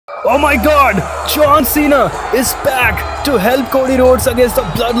Oh my god! John Cena is back to help Cody Rhodes against the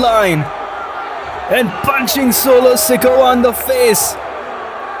Bloodline. And punching Solo Sikoa in the face.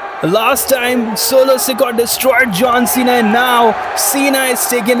 Last time Solo Sikoa destroyed John Cena, and now Cena is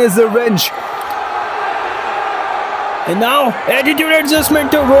taking his revenge. And now attitude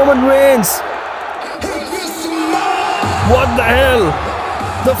adjustment to Roman Reigns. What the hell?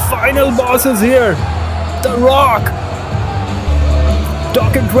 The final boss is here. The Rock.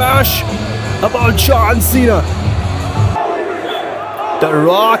 Talking trash about John Cena. The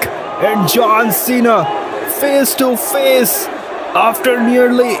Rock and John Cena face to face after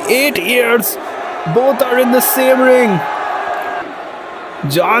nearly 8 years. Both are in the same ring.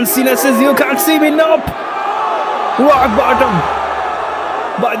 John Cena says, "You can't see me." Nope. Rock bottom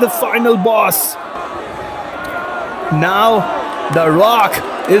by the final boss. Now The Rock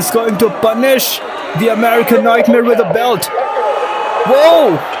is going to punish the American Nightmare with a belt.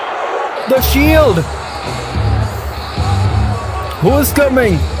 Whoa! The Shield. Who is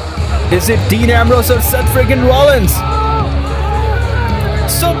coming? Is it Dean Ambrose or Seth freaking Rollins?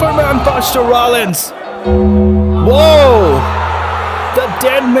 Superman punch to Rollins. Whoa! The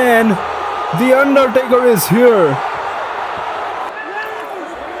dead man, the Undertaker, is here.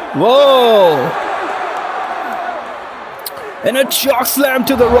 Whoa! And a choke slam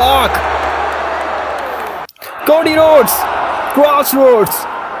to The Rock. Cody Rhodes, crossroads.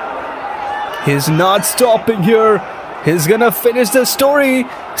 He's not stopping here. He's gonna finish the story.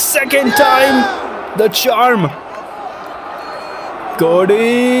 Second time, the charm.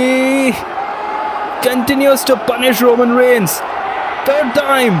 Cody continues to punish Roman Reigns. Third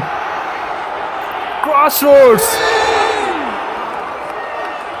time. Crossroads.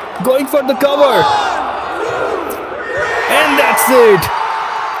 Going for the cover. And that's it.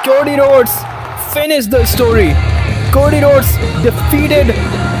 Cody Rhodes finished the story. Cody Rhodes defeated,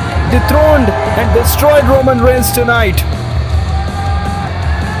 dethroned, and destroyed Roman Reigns tonight.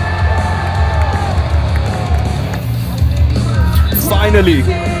 Finally,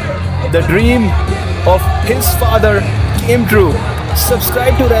 the dream of his father came true.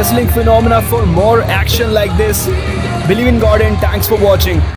 Subscribe to Wrestling Phenomena for more action like this. Believe in God and thanks for watching.